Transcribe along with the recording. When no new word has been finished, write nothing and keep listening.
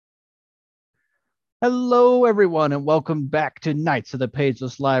Hello, everyone, and welcome back to Knights of the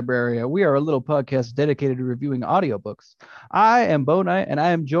Pageless Library. We are a little podcast dedicated to reviewing audiobooks. I am Bo Knight, and I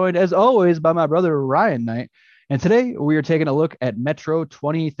am joined, as always, by my brother Ryan Knight. And today we are taking a look at Metro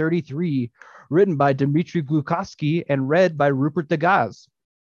 2033, written by Dmitry Glukovsky and read by Rupert Degas.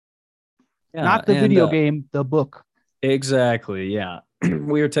 Yeah, Not the and video game, the book. exactly, yeah.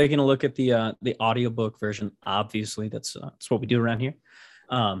 We are taking a look at the audiobook version. Obviously, that's what we do around here.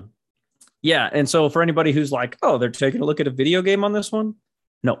 Um, yeah, and so for anybody who's like, oh, they're taking a look at a video game on this one,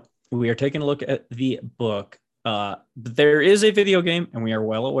 no, we are taking a look at the book. There is a video game, and we are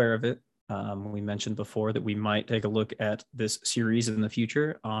well aware of it. We mentioned before that we might take a look at this series in the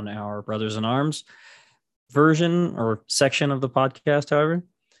future on our Brothers in Arms version or section of the podcast, however.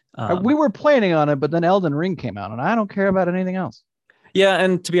 We were planning on it, but then Elden Ring came out, and I don't care about anything else. Yeah,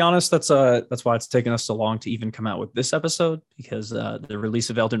 and to be honest, that's why it's taken us so long to even come out with this episode, because the release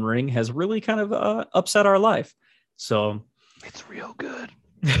of Elden Ring has really kind of upset our life. So it's real good.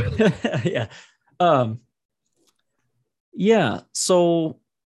 yeah. Yeah. So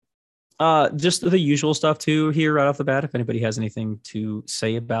just the usual stuff too here right off the bat. If anybody has anything to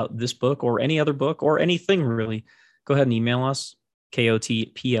say about this book or any other book or anything really, go ahead and email us.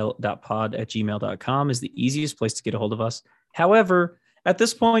 kotpl.pod@gmail.com is the easiest place to get a hold of us. However, at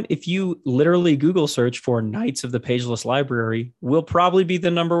this point, if you literally Google search for Knights of the Pageless Library, we'll probably be the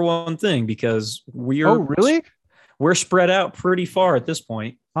number one thing, because we're spread out pretty far at this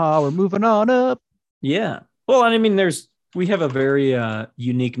point. We're moving on up. Yeah. Well, I mean, we have a very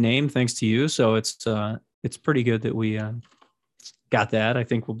unique name thanks to you, so it's pretty good that we got that. I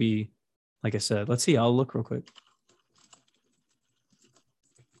think we'll be, like I said, let's see. I'll look real quick.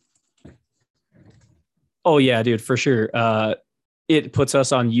 Oh yeah, dude, for sure. It puts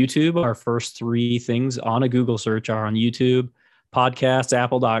us on YouTube. Our first three things on a Google search are on YouTube, podcasts,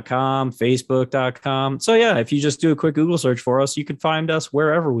 apple.com, facebook.com. So yeah, if you just do a quick Google search for us, you can find us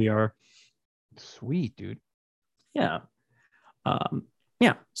wherever we are. Sweet, dude. Yeah.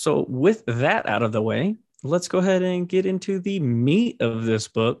 Yeah. So with that out of the way, let's go ahead and get into the meat of this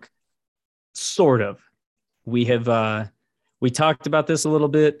book. Sort of. We talked about this a little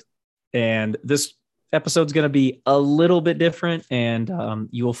bit, and this episode's going to be a little bit different, and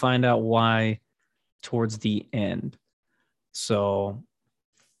you will find out why towards the end. So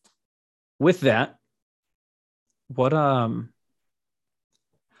with that, all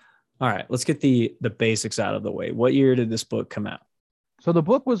right, let's get the basics out of the way. What year did this book come out? So the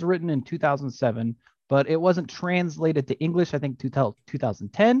book was written in 2007, but it wasn't translated to English, I think,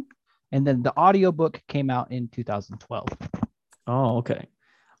 2010. And then the audiobook came out in 2012. Oh, okay.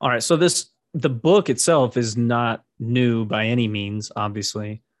 All right. So the book itself is not new by any means,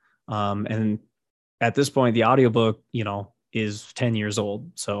 obviously. And at this point, the audiobook, is 10 years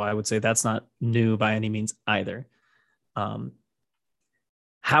old. So I would say that's not new by any means either.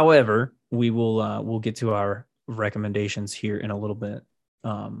 However, we'll get to our recommendations here in a little bit.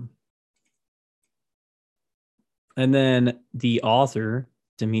 And then the author,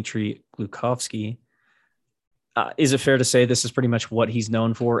 Dmitry Glukovsky, is it fair to say this is pretty much what he's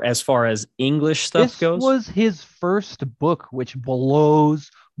known for as far as English stuff goes? This was his first book, which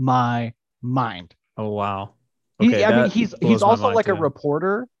blows my mind. Oh, wow. Okay, he's also like too. A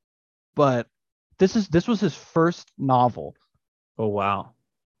reporter, but this was his first novel. Oh, wow.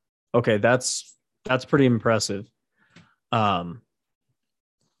 Okay, that's pretty impressive. And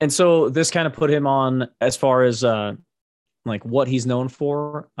so this kind of put him on, as far as like what he's known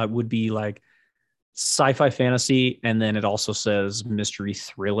for, would be like sci-fi fantasy, and then it also says mystery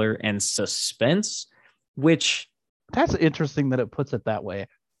thriller and suspense, which that's interesting that it puts it that way.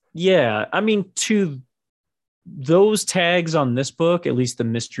 Yeah, I mean, to those tags on this book, at least the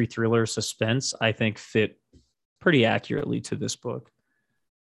mystery thriller suspense, I think fit pretty accurately to this book.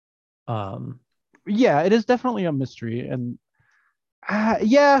 Yeah, it is definitely a mystery, and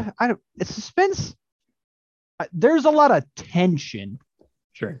it's suspense. There's a lot of tension.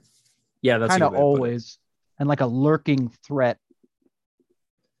 Sure. Yeah, that's kind of always, and like a lurking threat.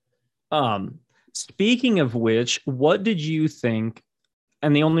 Speaking of which, what did you think?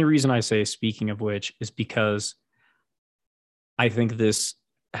 And the only reason I say speaking of which is because I think this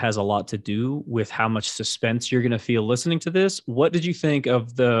has a lot to do with how much suspense you're going to feel listening to this. What did you think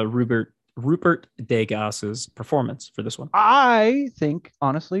of the Rupert Degas's performance for this one? I think,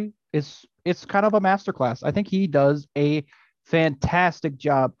 honestly, it's kind of a masterclass. I think he does a fantastic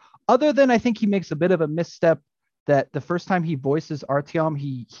job. Other than I think he makes a bit of a misstep that the first time he voices Artyom,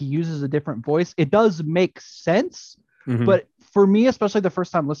 he uses a different voice. It does make sense, but for me, especially the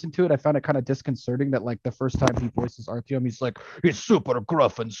first time listening to it, I found it kind of disconcerting that like the first time he voices Artyom, he's like, he's super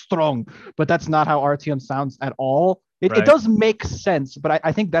gruff and strong, but that's not how Artyom sounds at all. It does make sense, but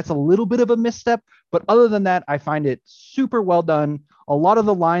I think that's a little bit of a misstep. But other than that, I find it super well done. A lot of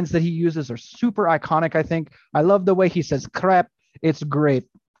the lines that he uses are super iconic, I think. I love the way he says crap. It's great.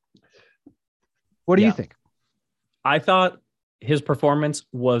 What do you think? I thought his performance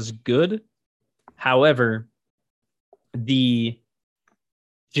was good. However, the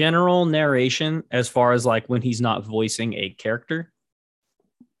general narration, as far as like when he's not voicing a character,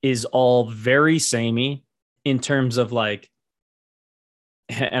 is all very samey in terms of like,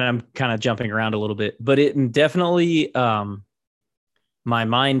 and I'm kind of jumping around a little bit, but it definitely, my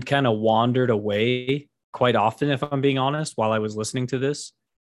mind kind of wandered away quite often, if I'm being honest, while I was listening to this.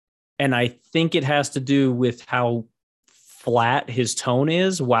 And I think it has to do with how flat his tone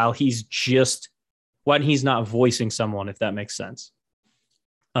is while he's not voicing someone, if that makes sense.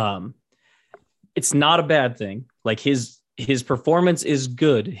 It's not a bad thing. Like his performance is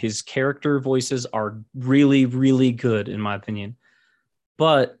good. His character voices are really, really good, in my opinion.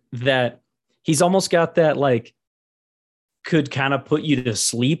 But that he's almost got that like could kind of put you to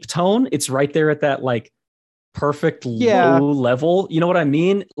sleep tone. It's right there at that like perfect low level. You know what I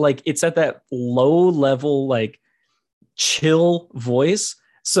mean? Like it's at that low level, like chill voice.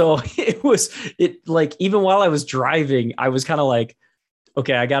 So it like, even while I was driving, I was kind of like,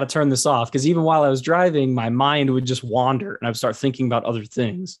 okay, I got to turn this off. Cause even while I was driving, my mind would just wander and I would start thinking about other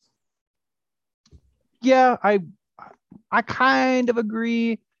things. Yeah, I kind of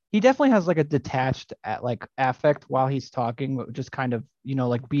agree. He definitely has like a detached like affect while he's talking, just kind of,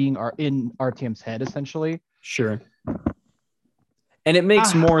 like being in Artyom's head essentially. Sure. And it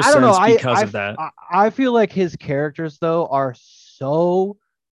makes more sense because of that. I feel like his characters though are so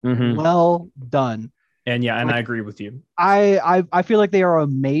well done. And yeah, and like, I agree with you. I feel like they are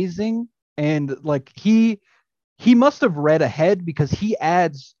amazing. And like he must have read ahead because he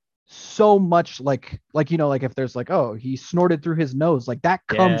adds so much like if there's like, oh, he snorted through his nose, like that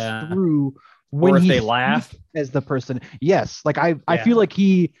comes through when they laugh as the person. Yes. Like I feel like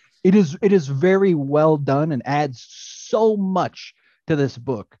it is very well done and adds so much to this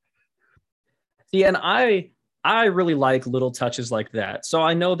book. See, and I really like little touches like that. So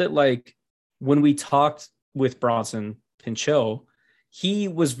I know that like when we talked with Bronson Pinchot, he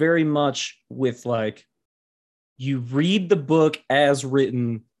was very much with like, you read the book as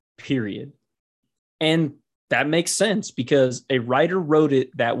written, period. And that makes sense because a writer wrote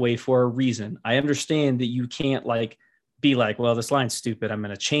it that way for a reason. I understand that you can't like be like, well, this line's stupid, I'm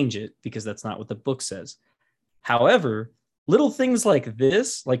going to change it, because that's not what the book says. However, little things like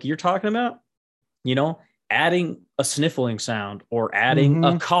this, like you're talking about, adding a sniffling sound or adding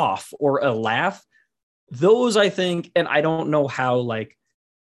a cough or a laugh, those I think, and I don't know how like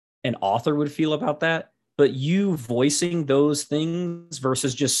an author would feel about that, but you voicing those things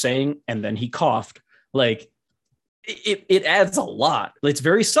versus just saying, and then he coughed, like it adds a lot. It's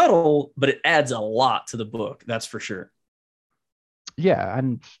very subtle, but it adds a lot to the book. That's for sure. Yeah.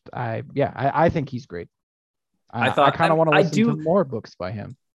 And I think he's great. I kind of want to listen to more books by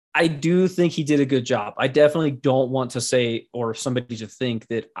him. I do think he did a good job. I definitely don't want to say, or somebody to think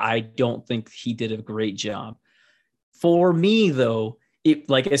that I don't think he did a great job. For me though,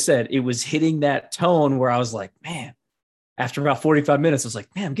 like I said, it was hitting that tone where I was like, man, after about 45 minutes, I was like,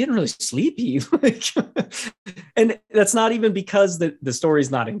 man, I'm getting really sleepy. And that's not even because the story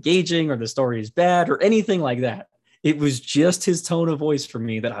is not engaging or the story is bad or anything like that. It was just his tone of voice for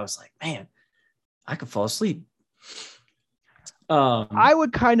me that I was like, man, I could fall asleep. I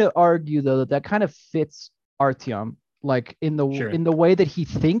would kind of argue though that kind of fits Artyom, like in the way that he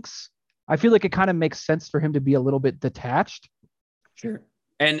thinks. I feel like it kind of makes sense for him to be a little bit detached. Sure.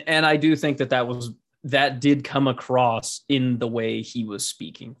 And I do think that did come across in the way he was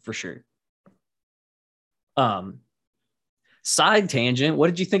speaking, for sure. Side tangent, what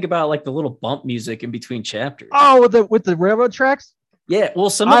did you think about like the little bump music in between chapters? Oh, with the railroad tracks? Yeah, well,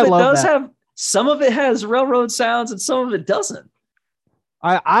 some of it has railroad sounds and some of it doesn't.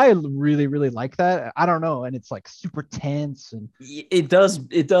 I really, really like that. I don't know, and it's like super tense, and it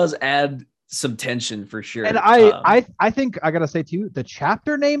does add some tension for sure. And I think I gotta say too, the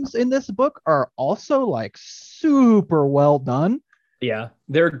chapter names in this book are also like super well done. Yeah,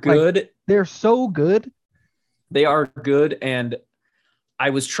 they're good. Like, they're so good. They are good, and I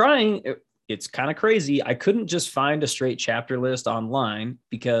was trying. It's kind of crazy. I couldn't just find a straight chapter list online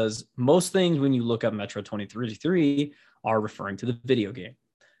because most things when you look up Metro 2033 are referring to the video game.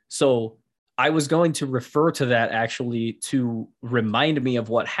 So I was going to refer to that actually to remind me of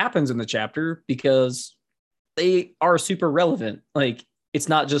what happens in the chapter because they are super relevant. Like, it's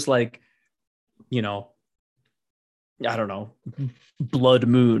not just like, you know, I don't know, Blood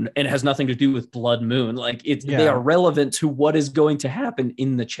Moon, and it has nothing to do with Blood Moon. Like, they are relevant to what is going to happen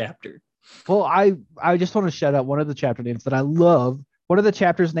in the chapter. Well, I just want to shout out one of the chapter names that I love. One of the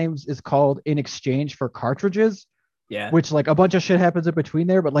chapters names is called In Exchange for Cartridges. Yeah. Which, like, a bunch of shit happens in between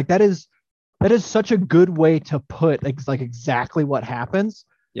there, but like that is such a good way to put like exactly what happens.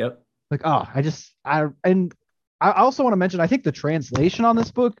 Yep. Like, I also want to mention, I think the translation on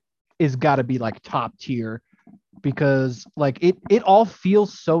this book is got to be like top tier, because like it all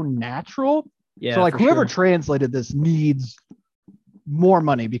feels so natural. Yeah. So like whoever translated this needs more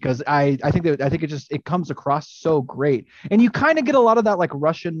money, because I think it comes across so great, and you kind of get a lot of that like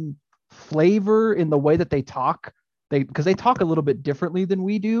Russian flavor in the way that they talk. Because they talk a little bit differently than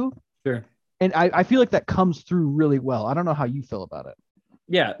we do. Sure. And I feel like that comes through really well. I don't know how you feel about it.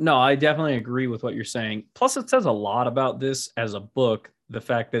 Yeah, no, I definitely agree with what you're saying. Plus, it says a lot about this as a book. The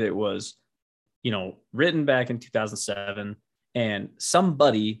fact that it was, written back in 2007, and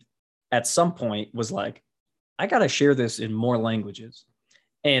somebody at some point was like, I got to share this in more languages.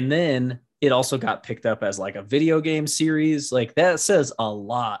 And then it also got picked up as like a video game series. Like, that says a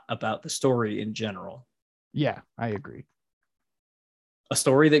lot about the story in general. Yeah, I agree. A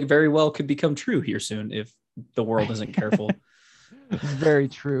story that very well could become true here soon if the world isn't careful. It's very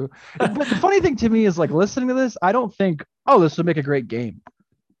true. But the funny thing to me is, like, listening to this, I don't think, this would make a great game.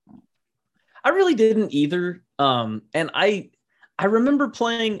 I really didn't either. And I remember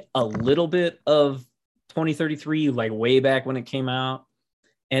playing a little bit of 2033, like way back when it came out.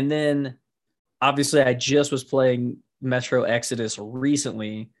 And then obviously I just was playing Metro Exodus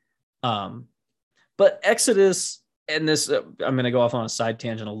recently. But Exodus, and this, I'm going to go off on a side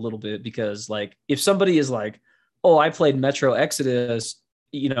tangent a little bit, because like if somebody is like, oh, I played Metro Exodus,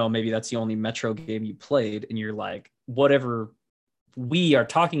 maybe that's the only Metro game you played, and you're like, whatever we are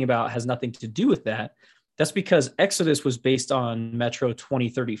talking about has nothing to do with that. That's because Exodus was based on Metro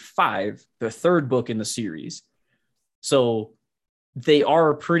 2035, the third book in the series. So they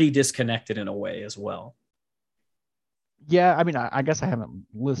are pretty disconnected in a way as well. Yeah, I mean, I guess I haven't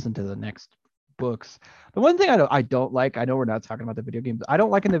listened to the next books. The one thing I don't like, I know we're not talking about the video game, but I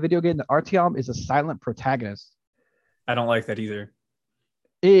don't like in the video game that Artyom is a silent protagonist. I don't like that either.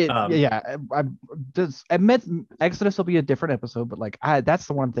 I admit Exodus will be a different episode, but like that's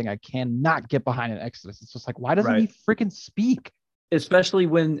the one thing I cannot get behind in Exodus. It's just like, why doesn't he freaking speak? Especially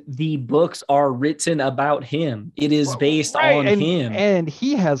when the books are written about him. It is based on him. And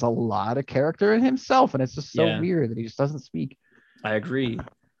he has a lot of character in himself, and it's just so weird that he just doesn't speak. I agree.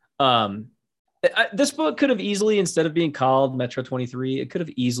 This book could have easily, instead of being called Metro 23, it could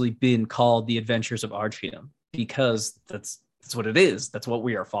have easily been called The Adventures of Artyom, because that's what it is. That's what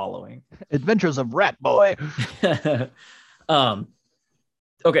we are following. Adventures of Rat Boy.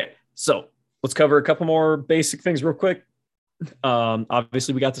 Okay, so let's cover a couple more basic things real quick.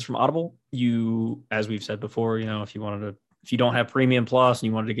 Obviously, we got this from Audible. You, as we've said before, if you don't have Premium Plus and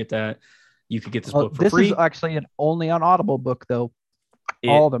you wanted to get that, you could get this book for free. This is actually an only on Audible book, though.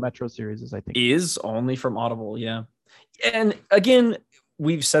 All the Metro series is, I think, is only from Audible. Yeah. And again,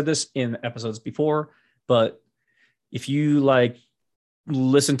 we've said this in episodes before, but if you like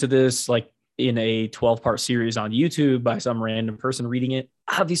listen to this like in a 12-part series on YouTube by some random person reading it,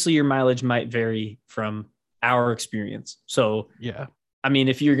 obviously your mileage might vary from our experience. So yeah, I mean,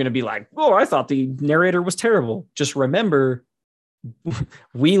 if you're going to be like, oh, I thought the narrator was terrible, just remember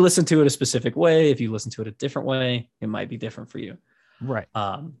we listen to it a specific way. If you listen to it a different way, it might be different for you. Right.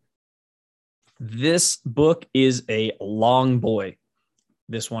 This book is a long boy.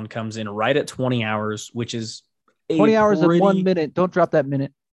 This one comes in right at 20 hours, which is 20 hours and 1 minute. Don't drop that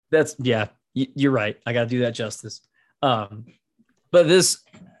minute. That's you're right. I got to do that justice. But this,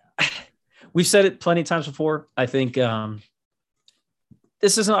 we've said it plenty of times before. I think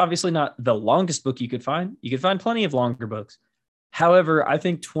this isn't obviously not the longest book you could find. You could find plenty of longer books. However, I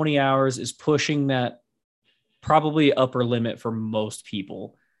think 20 hours is pushing that probably upper limit for most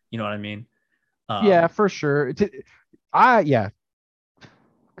people. You know what I mean? Yeah, for sure. I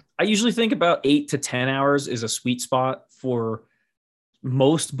usually think about 8 to 10 hours is a sweet spot for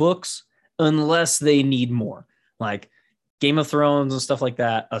most books, unless they need more. Like Game of Thrones and stuff like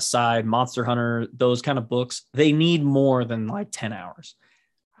that aside, Monster Hunter, those kind of books, they need more than like 10 hours.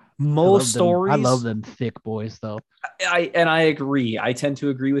 Most stories. I love them thick boys, though. I agree. I tend to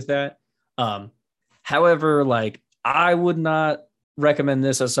agree with that. However, like I would not recommend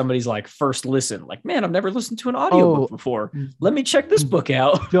this as somebody's like first listen. Like, man, I've never listened to an audiobook before. Let me check this book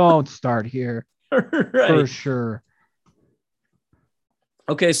out. Don't start here. Right. For sure.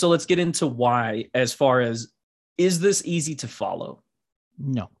 Okay, so let's get into why, as far as is this easy to follow?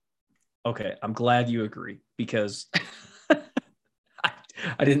 No. Okay, I'm glad you agree, because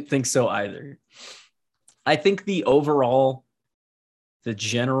I didn't think so either. I think the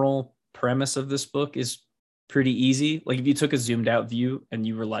general premise of this book is pretty easy. Like if you took a zoomed out view and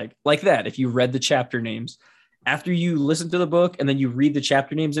you were like that, if you read the chapter names after you listen to the book and then you read the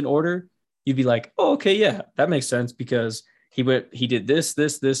chapter names in order, you'd be like, oh, okay, yeah, that makes sense, because he did this,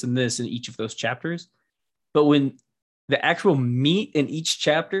 and this in each of those chapters. But when the actual meat in each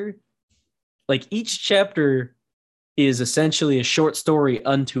chapter, like each chapter is essentially a short story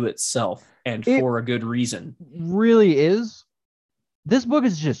unto itself, and for a good reason. Really is. This book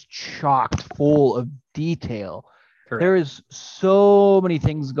is just chocked full of detail. Correct. There is so many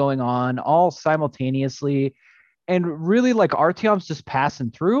things going on all simultaneously, and really like Artyom's just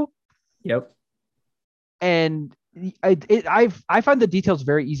passing through. Yep. And I find the details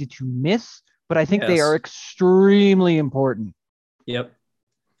very easy to miss, but I think they are extremely important. Yep.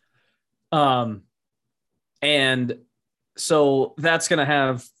 And so that's going to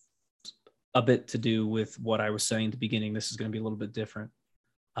have a bit to do with what I was saying at the beginning. This is going to be a little bit different.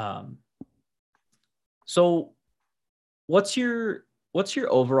 So what's your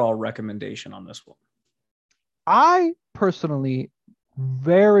overall recommendation on this one? I personally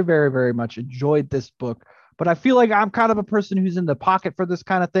very, very, very much enjoyed this book, but I feel like I'm kind of a person who's in the pocket for this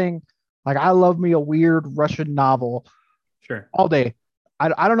kind of thing. Like I love me a weird Russian novel. Sure. All day.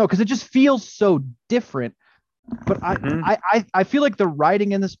 I don't know, because it just feels so different. But I feel like the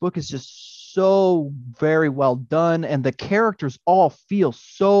writing in this book is just so very well done, and the characters all feel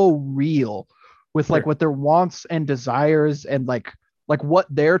so real with like what their wants and desires and like what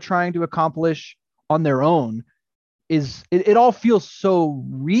they're trying to accomplish on their own is it all feels so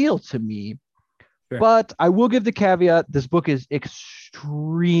real to me. Sure. But I will give the caveat, this book is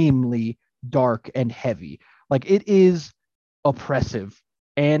extremely dark and heavy. Like it is oppressive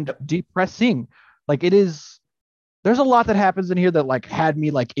and depressing. Like it is, there's a lot that happens in here that like had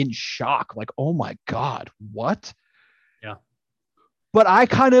me like in shock. Like, oh my God, what? Yeah. But I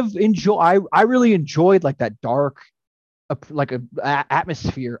kind of I really enjoyed like that dark, like a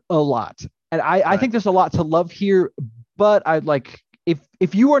atmosphere a lot. And I think there's a lot to love here, but I'd like,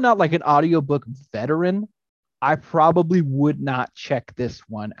 if you are not like an audiobook veteran, I probably would not check this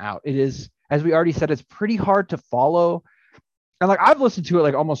one out. It is, as we already said, it's pretty hard to follow. And like I've listened to it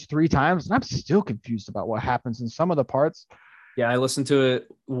like almost 3 times and I'm still confused about what happens in some of the parts. Yeah, I listened to it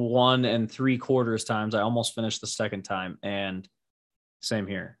 1 3/4 times. I almost finished the second time, and same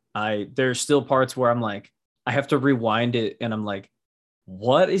here. There's still parts where I'm like, I have to rewind it and I'm like,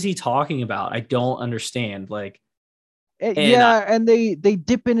 what is he talking about? I don't understand. Like, and they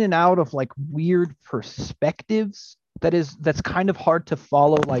dip in and out of like weird perspectives that's kind of hard to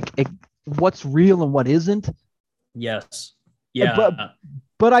follow, like what's real and what isn't. Yes. Yeah.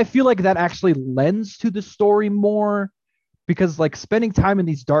 But I feel like that actually lends to the story more, because like spending time in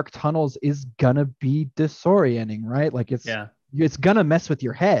these dark tunnels is gonna be disorienting, right? Like it's gonna mess with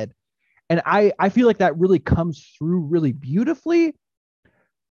your head. And I feel like that really comes through really beautifully.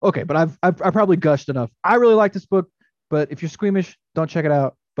 Okay, but I've probably gushed enough. I really like this book, but if you're squeamish, don't check it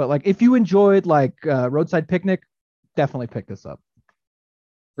out. But like if you enjoyed like Roadside Picnic, definitely pick this up.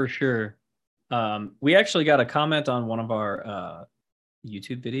 For sure. We actually got a comment on one of our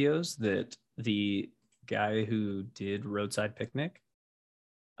YouTube videos that the guy who did Roadside Picnic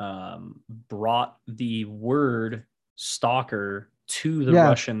brought the word stalker to the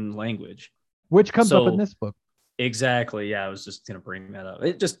Russian language, which comes up in this book. Exactly. Yeah, I was just gonna bring that up.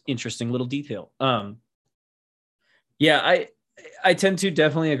 It just interesting little detail. Yeah, I tend to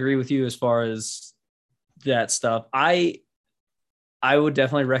definitely agree with you as far as that stuff. I would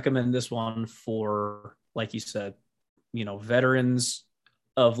definitely recommend this one for, like you said, veterans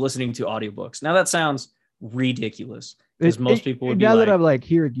of listening to audiobooks. Now that sounds ridiculous, because most people would be now that I'm like,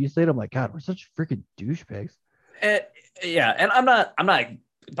 here, you say it, I'm like, God, we're such freaking douchebags. Yeah, and I'm not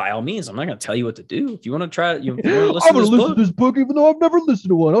by all means, I'm not going to tell you what to do. If you want to try it, I'm going to listen to this book, even though I've never listened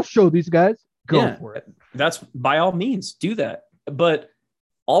to one. I'll show these guys. Go for it. That's by all means, do that. But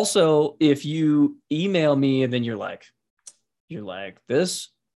also, if you email me and then you're like, this,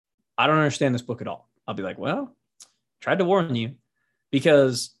 I don't understand this book at all, I'll be like, well, tried to warn you,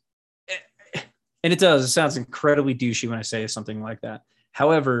 because, and it sounds incredibly douchey when I say something like that.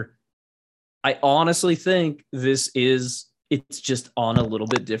 However, I honestly think it's just on a little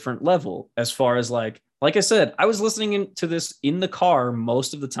bit different level, as far as like I said, I was listening to this in the car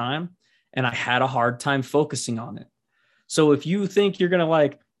most of the time, and I had a hard time focusing on it. So if you think you're going to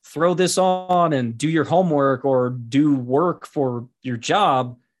like throw this on and do your homework or do work for your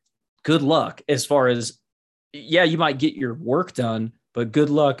job, good luck, as far as yeah, you might get your work done, but good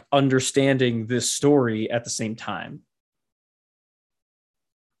luck understanding this story at the same time.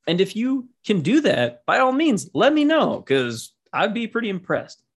 And if you can do that, by all means, let me know, because I'd be pretty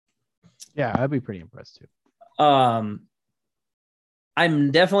impressed. Yeah, I'd be pretty impressed too.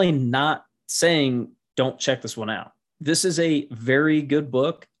 I'm definitely not saying don't check this one out. This is a very good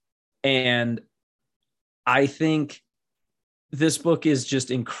book. And I think this book is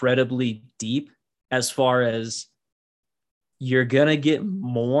just incredibly deep as far as you're going to get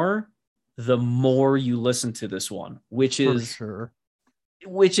more the more you listen to this one, which is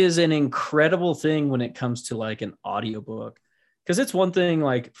an incredible thing when it comes to like an audiobook. Because it's one thing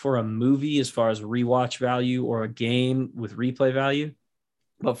like for a movie as far as rewatch value or a game with replay value,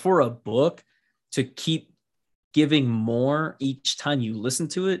 but for a book to keep giving more each time you listen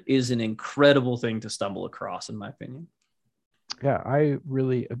to it is an incredible thing to stumble across, in my opinion. Yeah, I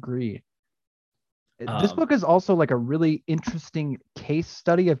really agree. This book is also like a really interesting case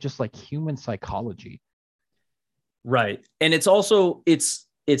study of just like human psychology. Right. And it's also, it's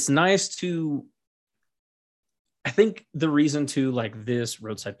nice to, I think the reason to like this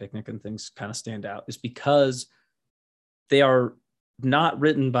Roadside Picnic and things kind of stand out is because they are not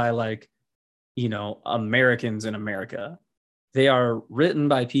written by like, you know, Americans in America. They are written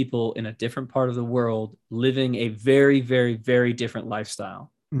by people in a different part of the world living a very, very, very different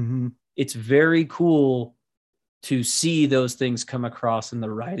lifestyle. Mm-hmm. It's very cool to see those things come across in the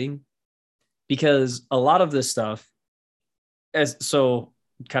writing, because a lot of this stuff,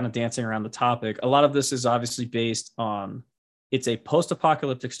 kind of dancing around the topic, a lot of this is obviously based on, it's a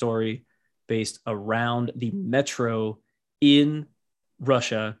post-apocalyptic story based around the metro in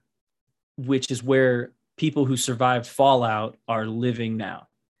Russia, which is where people who survived Fallout are living now.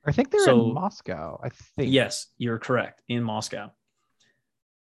 I think they're in Moscow, I think. Yes, you're correct, in Moscow.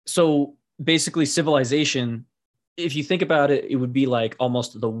 So basically civilization, if you think about it, it would be like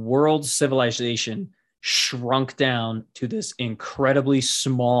almost the world's civilization shrunk down to this incredibly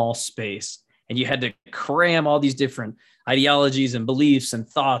small space. And you had to cram all these different ideologies and beliefs and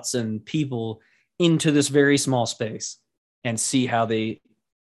thoughts and people into this very small space and see how they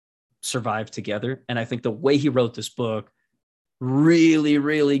survive together. And I think the way he wrote this book really,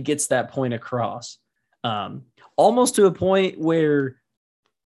 really gets that point across. Almost to a point where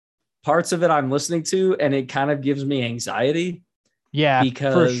parts of it I'm listening to and it kind of gives me anxiety. Yeah,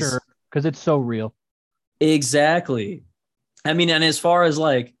 for sure. Because it's so real. Exactly. I mean, and as far as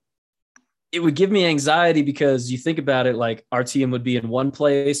like, it would give me anxiety because you think about it, like Artyom would be in one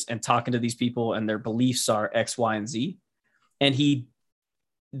place and talking to these people and their beliefs are X, Y, and Z. And he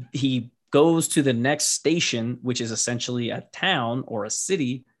goes to the next station, which is essentially a town or a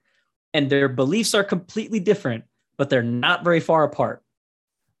city, and their beliefs are completely different, but they're not very far apart.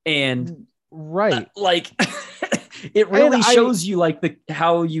 And right, like it really shows you like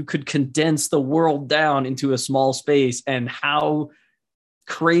how you could condense the world down into a small space and how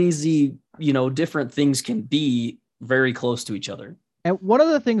crazy, you know, different things can be very close to each other. And one of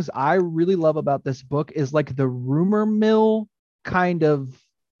the things I really love about this book is like the rumor mill kind of,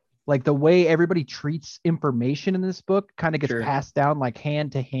 like the way everybody treats information in this book kind of gets passed down like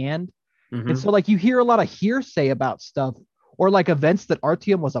hand to hand. Mm-hmm. And so like you hear a lot of hearsay about stuff or like events that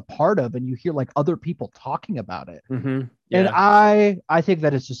Artyom was a part of, and you hear like other people talking about it. Mm-hmm. Yeah. And I think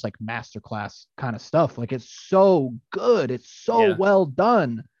that it's just like masterclass kind of stuff. Like it's so good. It's so well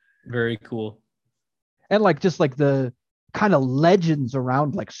done. Very cool. And like just like the kind of legends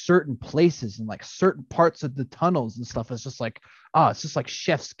around like certain places and like certain parts of the tunnels and stuff is just like, it's just like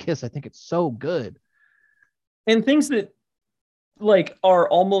chef's kiss. I think it's so good. And things that like are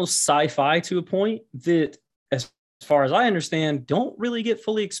almost sci-fi to a point that, as far as I understand, don't really get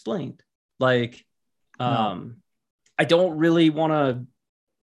fully explained. Like, no. I don't really want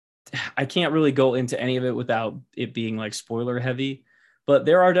to, I can't really go into any of it without it being like spoiler heavy, but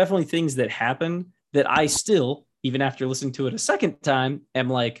there are definitely things that happen that I still, even after listening to it a second time, am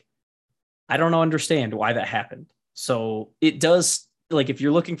like, I don't understand why that happened. So it does, like, if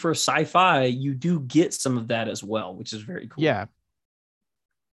you're looking for a sci-fi, you do get some of that as well, which is very cool. Yeah.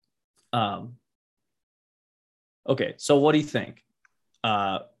 Okay, so what do you think?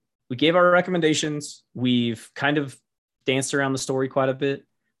 We gave our recommendations. We've kind of danced around the story quite a bit.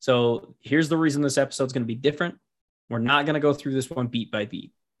 So here's the reason this episode's going to be different. We're not going to go through this one beat by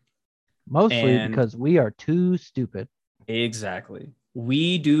beat. Mostly because we are too stupid. Exactly.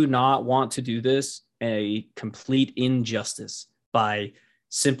 We do not want to do this a complete injustice by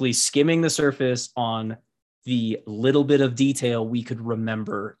simply skimming the surface on the little bit of detail we could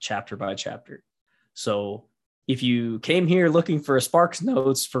remember chapter by chapter. So if you came here looking for a Sparks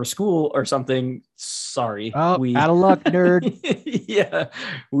Notes for school or something, sorry. Oh, out of luck, nerd. Yeah,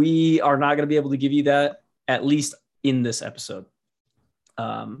 we are not going to be able to give you that, at least in this episode.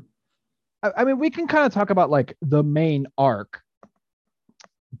 I mean, we can kind of talk about like the main arc,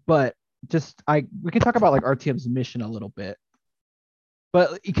 but we can talk about like RTM's mission a little bit.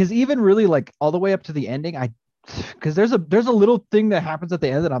 But because even really like all the way up to the ending, because there's a little thing that happens at the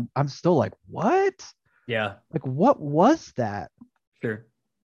end that I'm still like, what? Yeah. Like, what was that? Sure.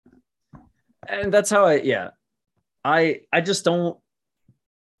 And that's how I just don't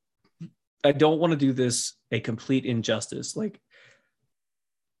want to do this a complete injustice. Like,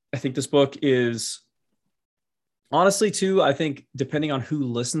 I think this book is honestly too, I think depending on who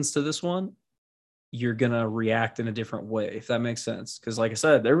listens to this one, you're going to react in a different way, if that makes sense. Because like I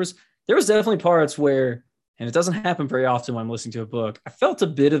said, there was definitely parts where, and it doesn't happen very often when I'm listening to a book, I felt a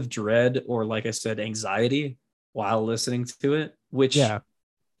bit of dread or, like I said, anxiety while listening to it, which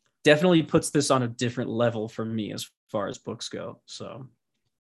definitely puts this on a different level for me as far as books go. So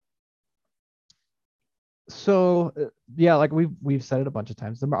yeah, like we've said it a bunch of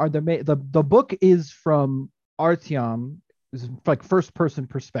times. The book is from Artyom, is like first person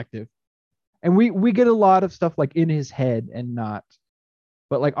perspective, and we get a lot of stuff like in his head and not.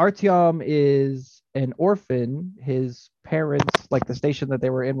 But like Artyom is an orphan. His parents, like the station that they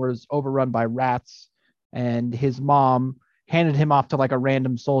were in, was overrun by rats, and his mom handed him off to like a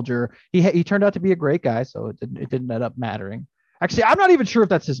random soldier. He turned out to be a great guy, so it didn't end up mattering. Actually, I'm not even sure if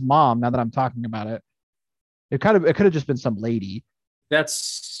that's his mom now that I'm talking about it. It could have just been some lady.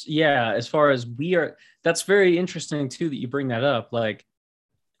 That's as far as that's very interesting too that you bring that up. Like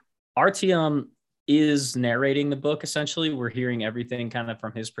Artyom is narrating the book essentially. We're hearing everything kind of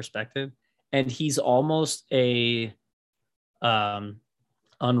from his perspective, and he's almost a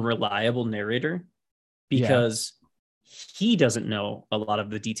unreliable narrator because he doesn't know a lot of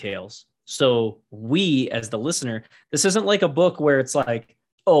the details. So we, as the listener, this isn't like a book where it's like,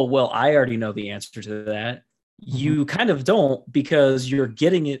 oh, well, I already know the answer to that. You kind of don't, because you're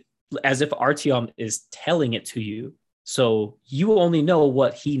getting it as if Artyom is telling it to you. So you only know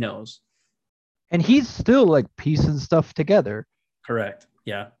what he knows. And he's still like piecing stuff together. Correct.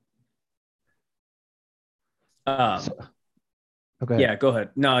 Yeah. Okay. Yeah, go ahead.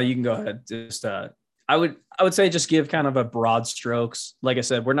 No, you can go ahead. Just I would say just give kind of a broad strokes. Like I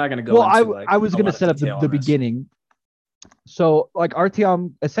said, we're not going to go into I was going to set up the beginning. So like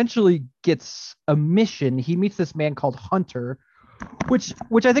Artyom essentially gets a mission. He meets this man called Hunter, which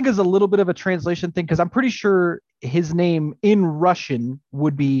I think is a little bit of a translation thing, because I'm pretty sure his name in Russian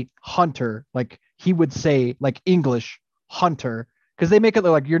would be Hunter. Like he would say like English Hunter, because they make it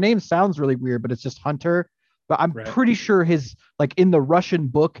like your name sounds really weird, but it's just Hunter. But I'm pretty sure his like in the Russian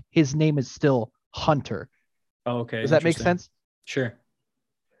book, his name is still Hunter. Oh, okay. Does that make sense? Sure.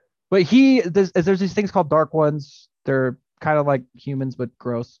 But there's these things called Dark Ones. They're kind of like humans, but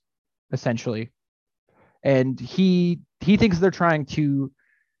gross, essentially. And he thinks they're trying to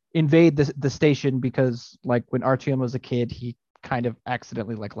invade the station because, like, when Artyom was a kid, he kind of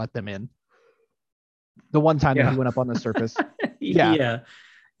accidentally like let them in. The one time that he went up on the surface.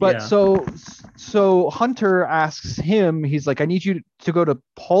 But so Hunter asks him, he's like, I need you to go to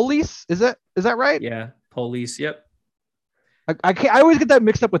Police. Is that right? Yeah, Police. Yep. I always get that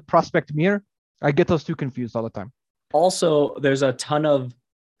mixed up with Prospect Mir. I get those two confused all the time. Also, there's a ton of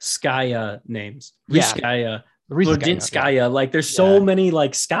Skaya names. Rizkaya, Lordinskaya. Like there's so many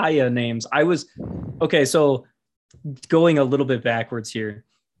like Skaya names. So going a little bit backwards here.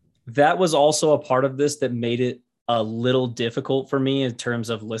 That was also a part of this that made it a little difficult for me in terms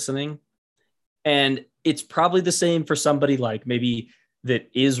of listening. And it's probably the same for somebody like maybe that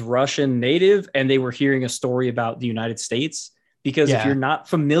is Russian native and they were hearing a story about the United States. Because if you're not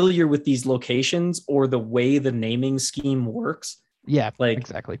familiar with these locations or the way the naming scheme works, like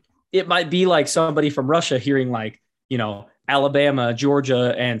exactly, it might be like somebody from Russia hearing like, Alabama,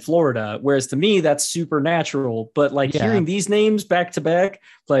 Georgia, and Florida. Whereas to me, that's supernatural. But like hearing these names back to back,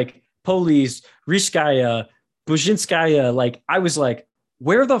 like Police, Rishkaya, Buzhinskaya, like I was like,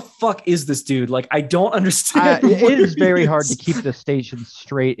 where the fuck is this dude? Like, I don't understand. It is very hard to keep the station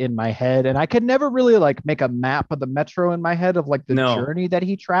straight in my head. And I could never really like make a map of the metro in my head of like the journey that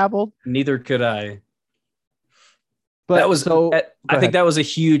he traveled. Neither could I. But that was I think that was a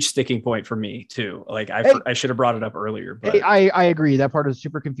huge sticking point for me too. Like I should have brought it up earlier. But I agree. That part is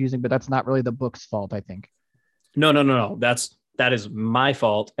super confusing, but that's not really the book's fault, I think. No. That is my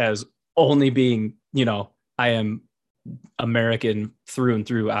fault as only being, I am American through and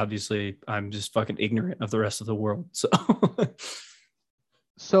through. Obviously, I'm just fucking ignorant of the rest of the world.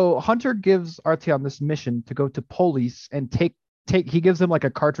 so Hunter gives Artyom this mission to go to Polis and take he gives him like a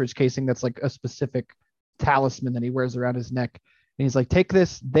cartridge casing that's like a specific talisman that he wears around his neck. And he's like, take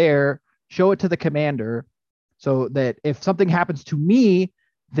this there, show it to the commander so that if something happens to me,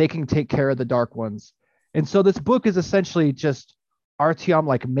 they can take care of the Dark Ones. And so this book is essentially just Artyom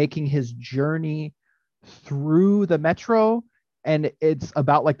like making his journey through the metro, and it's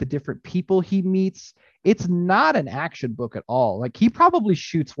about like the different people he meets. It's not an action book at all. Like he probably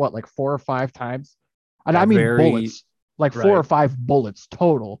shoots what, like 4 or 5 times, and I mean bullets, like 4 or 5 bullets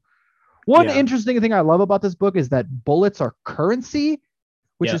total. One interesting thing I love about this book is that bullets are currency,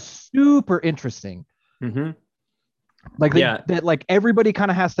 which is super interesting. Like that like everybody kind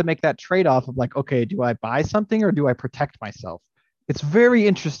of has to make that trade-off of like, okay, do I buy something or do I protect myself? It's very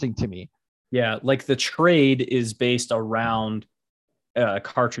interesting to me. Yeah, like the trade is based around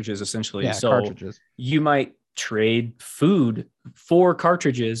cartridges essentially. Yeah, so cartridges. You might trade food for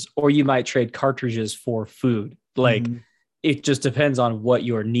cartridges, or you might trade cartridges for food. Like it just depends on what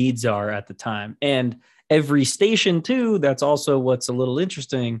your needs are at the time. And every station too, that's also what's a little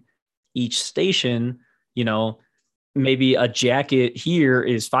interesting. Each station, you know, maybe a jacket here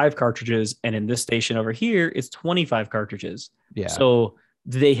is 5 cartridges, and in this station over here, it's 25 cartridges. Yeah. So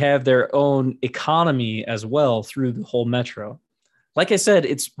they have their own economy as well through the whole metro. Like I said,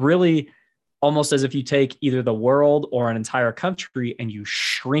 it's really almost as if you take either the world or an entire country and you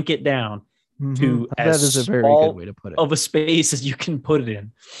shrink it down to as that is a very good way to put it. Of a space as you can put it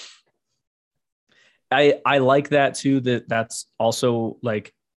in. I like that too. That's also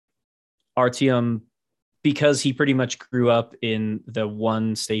like Artyom, because he pretty much grew up in the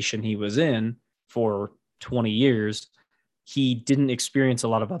one station he was in for 20 years. He didn't experience a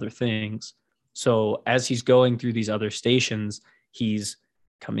lot of other things. So as he's going through these other stations, he's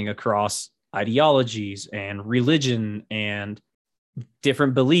coming across ideologies and religion and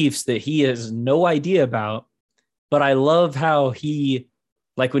different beliefs that he has no idea about. But I love how he,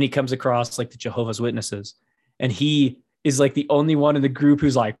 like when he comes across like the Jehovah's Witnesses, and he is like the only one in the group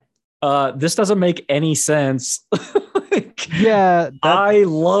who's like, this doesn't make any sense. I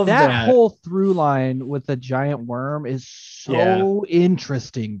love that whole through line with the giant worm is so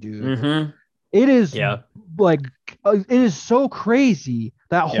interesting, dude. It is like it is so crazy.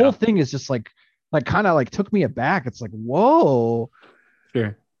 That whole thing is just like kind of like took me aback. It's like, whoa.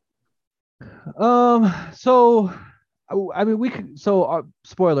 Sure. So I mean, we could. So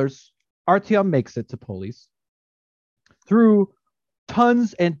spoilers. Artyom makes it to Polis through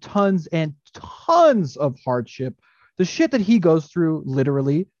tons and tons and tons of hardship. The shit that he goes through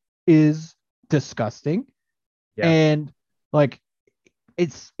literally is disgusting. And like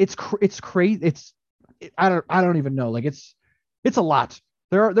it's crazy. I don't even know. Like it's a lot.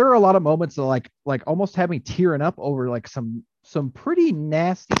 There are a lot of moments that like almost have me tearing up over like some pretty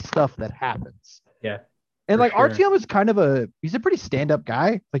nasty stuff that happens. Yeah. And like sure. Artyom is kind of he's a pretty stand-up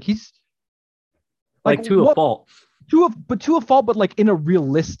guy. Like he's like to a fault. To a fault, but like in a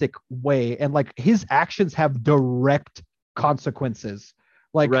realistic way, and like his actions have direct consequences.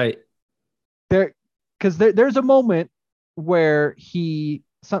 Like there's a moment where he's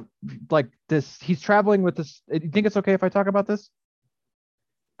traveling with this. You think it's okay if I talk about this?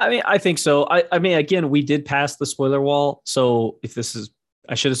 I mean, I think so. I mean, again, we did pass the spoiler wall, so if this is,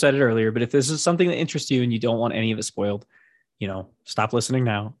 I should have said it earlier, but if this is something that interests you and you don't want any of it spoiled, stop listening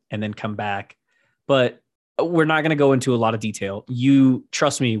now and then come back. But we're not going to go into a lot of detail. You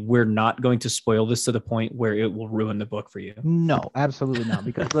trust me, we're not going to spoil this to the point where it will ruin the book for you. No, absolutely not.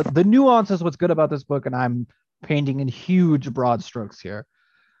 Because the nuance is what's good about this book, and I'm painting in huge broad strokes here.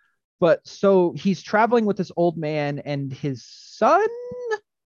 But so he's traveling with this old man and his son.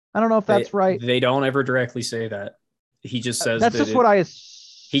 I don't know if that's right. They don't ever directly say that. He just says that's just what I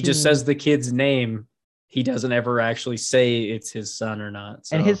assume. He just says the kid's name. He doesn't ever actually say it's his son or not.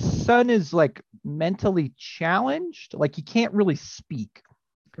 So. And his son is like mentally challenged. Like he can't really speak.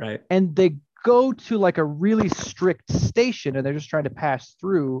 Right. And they go to like a really strict station and they're just trying to pass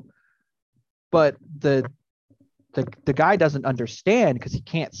through. But the guy doesn't understand because he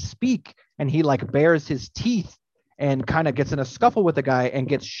can't speak. And he like bares his teeth and kind of gets in a scuffle with the guy and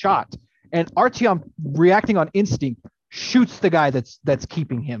gets shot. And Artyom, reacting on instinct, shoots the guy that's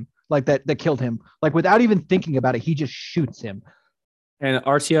keeping him. Like that killed him, like without even thinking about it, he just shoots him. And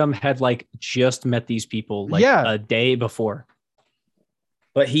Artyom had like just met these people like a day before.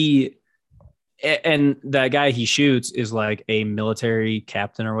 But and that guy he shoots is like a military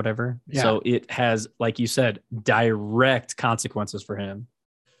captain or whatever. Yeah. So it has, like you said, direct consequences for him.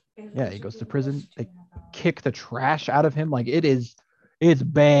 Yeah, he goes to prison. They kick the trash out of him. Like it's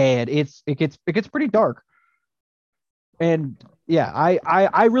bad. It gets pretty dark. And yeah,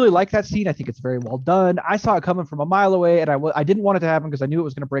 I really like that scene. I think it's very well done. I saw it coming from a mile away, and I didn't want it to happen because I knew it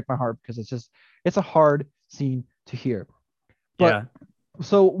was going to break my heart because it's a hard scene to hear. But Yeah.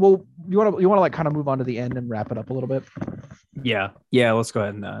 so, well, you want to like kind of move on to the end and wrap it up a little bit. Yeah. Let's go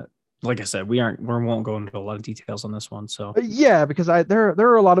ahead and like I said, we won't go into a lot of details on this one. So Yeah, because there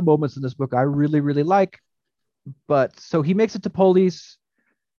are a lot of moments in this book I really like. But so he makes it to police.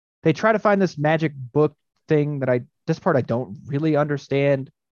 They try to find this magic book thing this part I don't really understand.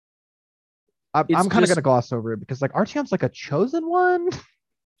 it's I'm kind of just gonna gloss over it because like Artyom's like a chosen one.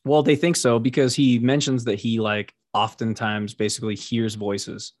 well, they think so because he mentions that he like oftentimes basically hears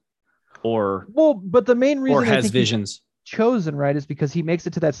voices or Well, but the main or reason I has think he's visions. chosen, right, is because he makes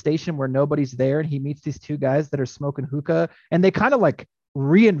it to that station where nobody's there and he meets these two guys that are smoking hookah and they kind of like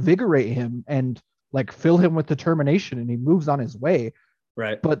reinvigorate him and like fill him with determination and he moves on his way.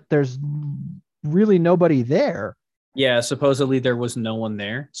 Right. But there's really nobody there. Yeah, supposedly there was no one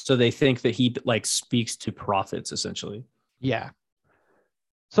there. So they think that he like speaks to prophets essentially. Yeah.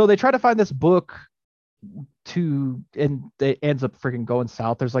 So they try to find this book and it ends up freaking going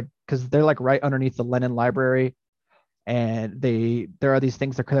south. There's like, because they're like right underneath the Lenin Library, and there are these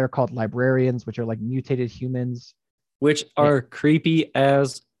things that they're called librarians, which are like mutated humans. Which And, are creepy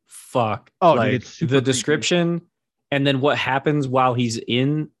as fuck. oh, dude, Like it's super the creepy. description and then what happens while he's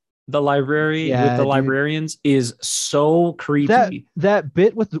in the library with the Yeah, dude. librarians is so That creepy. that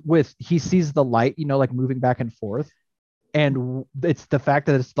bit with he sees the light, like moving back and forth, and it's the fact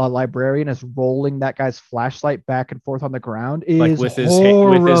that it's the librarian is rolling that guy's flashlight back and forth on the ground Like is with his other hand.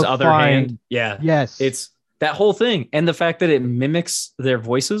 horrifying. Yeah. Yes. It's that whole thing. And the fact that it mimics their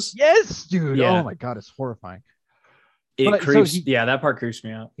voices. Yes, dude. Oh Yeah. my god, it's horrifying. It But so creeps. Yeah, that part creeps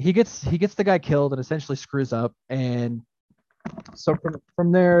me out. he gets the guy killed and essentially screws up. And so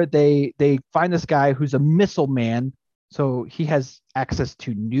from there they find this guy who's a missile man. So he has access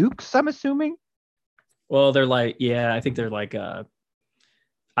to nukes, I'm assuming. Well, they're like, yeah, I think they're like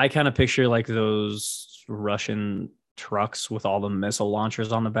I kind of picture like those Russian trucks with all the missile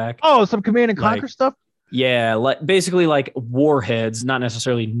launchers on the back. Oh, some command and conquer Like, stuff. yeah, like basically like warheads, not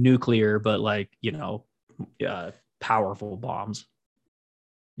necessarily nuclear, but like, powerful bombs.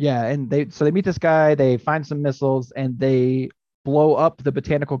 Yeah, and they meet this guy, they find some missiles, and they blow up the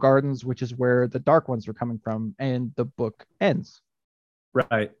botanical gardens, which is where the dark ones were coming from, and the book ends.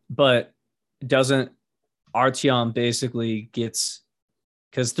 Right. But doesn't Artyom basically gets,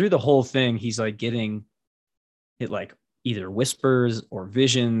 because through the whole thing, he's like getting it like either whispers or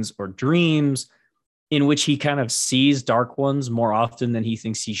visions or dreams in which he kind of sees dark ones more often than he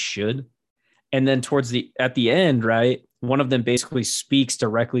thinks he should. And then at the end, right, one of them basically speaks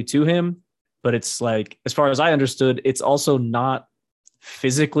directly to him, but it's like, as far as I understood, it's also not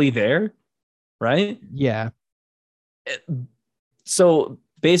physically there, right? Yeah. So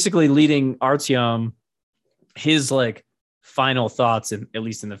basically leading Artyom, his like final thoughts, in at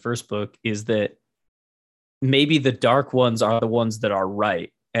least in the first book, is that maybe the dark ones are the ones that are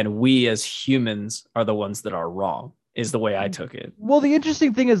right and we as humans are the ones that are wrong, is the way I took it. Well, the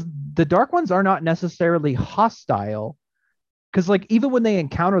interesting thing is the dark ones are not necessarily hostile, because like even when they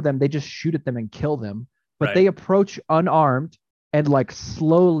encounter them, they just shoot at them and kill them, but Right. they approach unarmed and like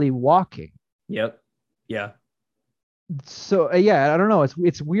slowly walking. Yep. Yeah. So yeah, I don't know.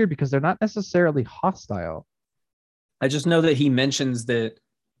 It's weird because they're not necessarily hostile. I just know that he mentions that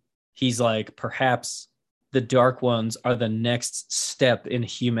he's like, perhaps the dark ones are the next step in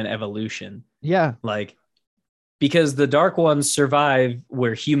human evolution. Yeah. Like, because the dark ones survive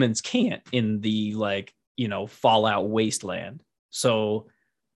where humans can't in the like, Fallout wasteland. So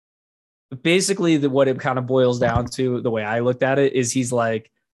basically what it kind of boils down to, the way I looked at it, is he's like,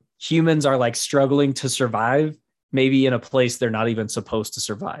 humans are like struggling to survive, maybe in a place they're not even supposed to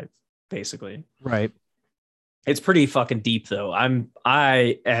survive, basically. Right. It's pretty fucking deep though.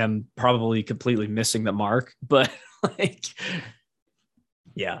 I am probably completely missing the mark, but like,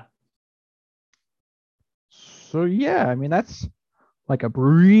 yeah. So yeah, I mean that's like a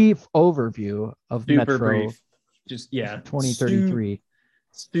brief overview of Super Metro brief. Just 2033.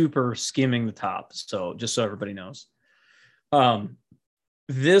 Super skimming the top. So just so everybody knows.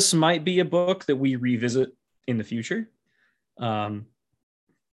 This might be a book that we revisit in the future.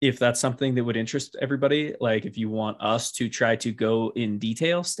 If that's something that would interest everybody, like if you want us to try to go in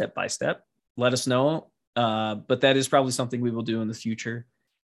detail step by step, let us know. But that is probably something we will do in the future,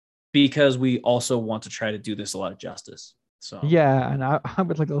 because we also want to try to do this a lot of justice. So Yeah, and I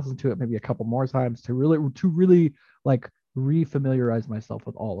would like to listen to it maybe a couple more times to really like refamiliarize myself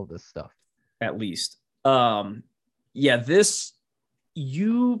with all of this stuff. at least, yeah, this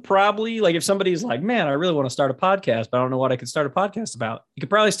you probably like if somebody's like, man, I really want to start a podcast, but I don't know what I could start a podcast about. You could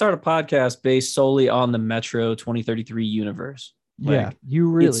probably start a podcast based solely on the Metro 2033 universe. Yeah, Like you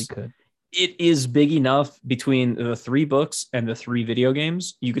really could. it is big enough between the 3 books and the 3 video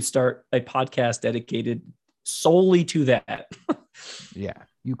games. You could start a podcast dedicated solely to that. Yeah,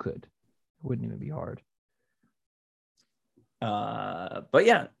 you could. It wouldn't even be hard. But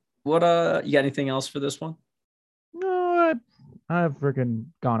yeah, what you got anything else for this one? No, I've freaking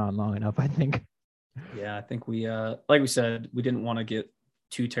gone on long enough, I think. Yeah, I think we like we said, we didn't want to get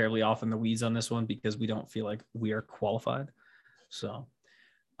too terribly off in the weeds on this one because we don't feel like we are qualified. So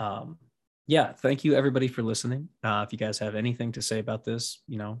yeah, thank you everybody for listening. If you guys have anything to say about this,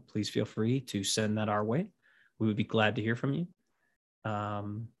 please feel free to send that our way. We would be glad to hear from you.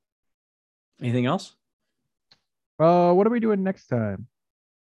 Anything else? What are we doing next time?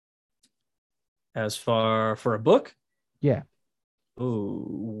 As far for a book? Yeah. Oh,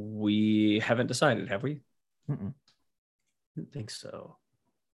 we haven't decided, have we? Mm-mm. I don't think so.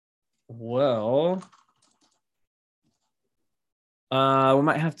 Well, we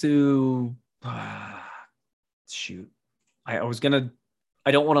might have to shoot. I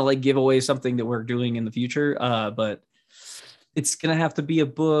don't want to like give away something that we're doing in the future, but it's gonna have to be a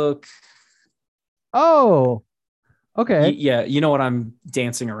book. Oh, okay. Yeah, you know what I'm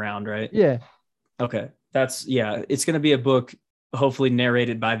dancing around, right? Yeah. Okay. It's gonna be a book, hopefully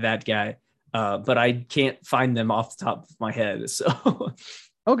narrated by that guy. But I can't find them off the top of my head. So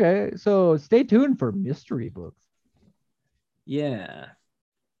Okay, so stay tuned for mystery books. yeah.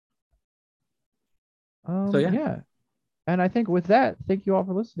 Yeah. And I think with that, thank you all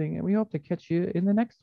for listening, and we hope to catch you in the next